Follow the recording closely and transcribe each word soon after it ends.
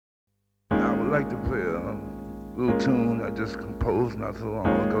like to play a little tune I just composed not so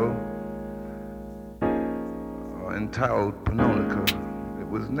long ago, entitled Pannonica. It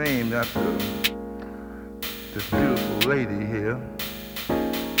was named after this beautiful lady here.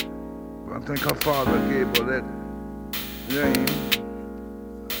 But I think her father gave her that name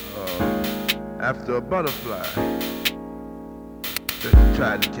after a butterfly that he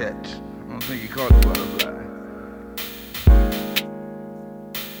tried to catch. I don't think he caught the butterfly.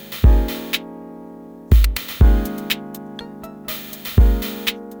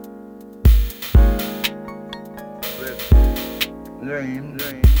 Name,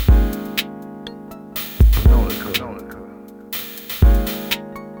 Pannonica.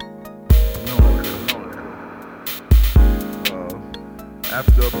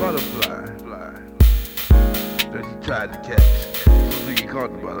 After a butterfly that he tried to catch. I don't think he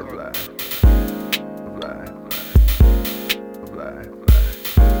caught the butterfly.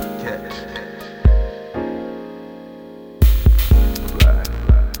 Catch.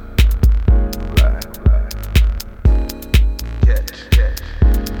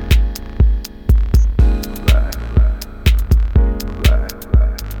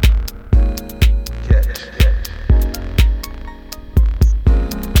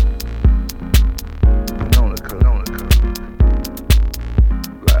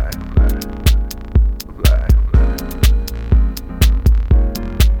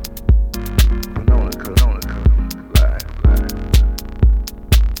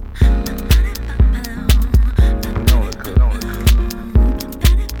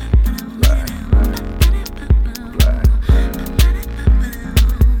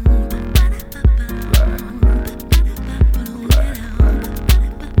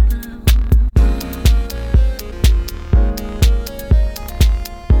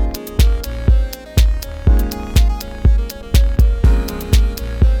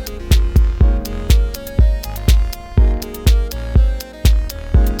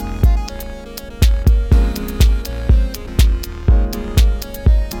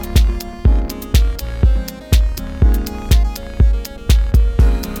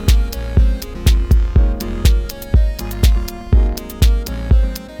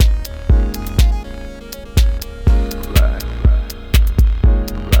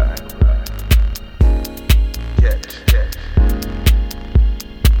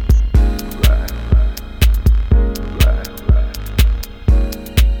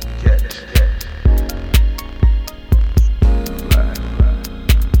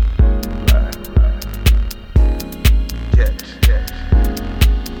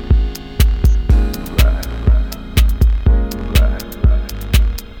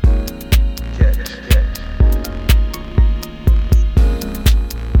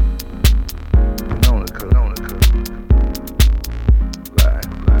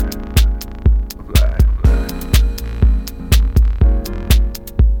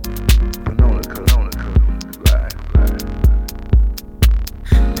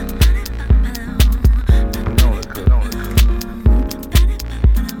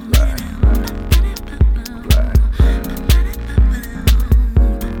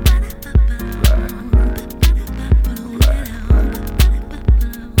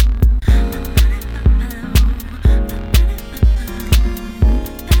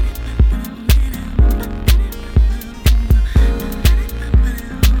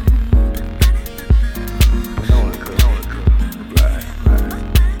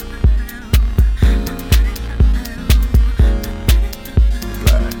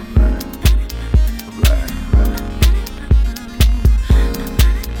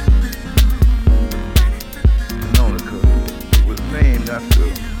 After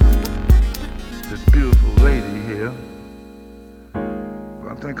this beautiful lady here.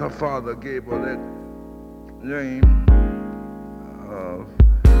 I think her father gave her that name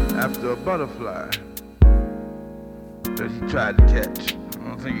after a butterfly that he tried to catch. I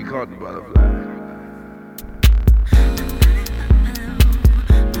don't think he caught the butterfly.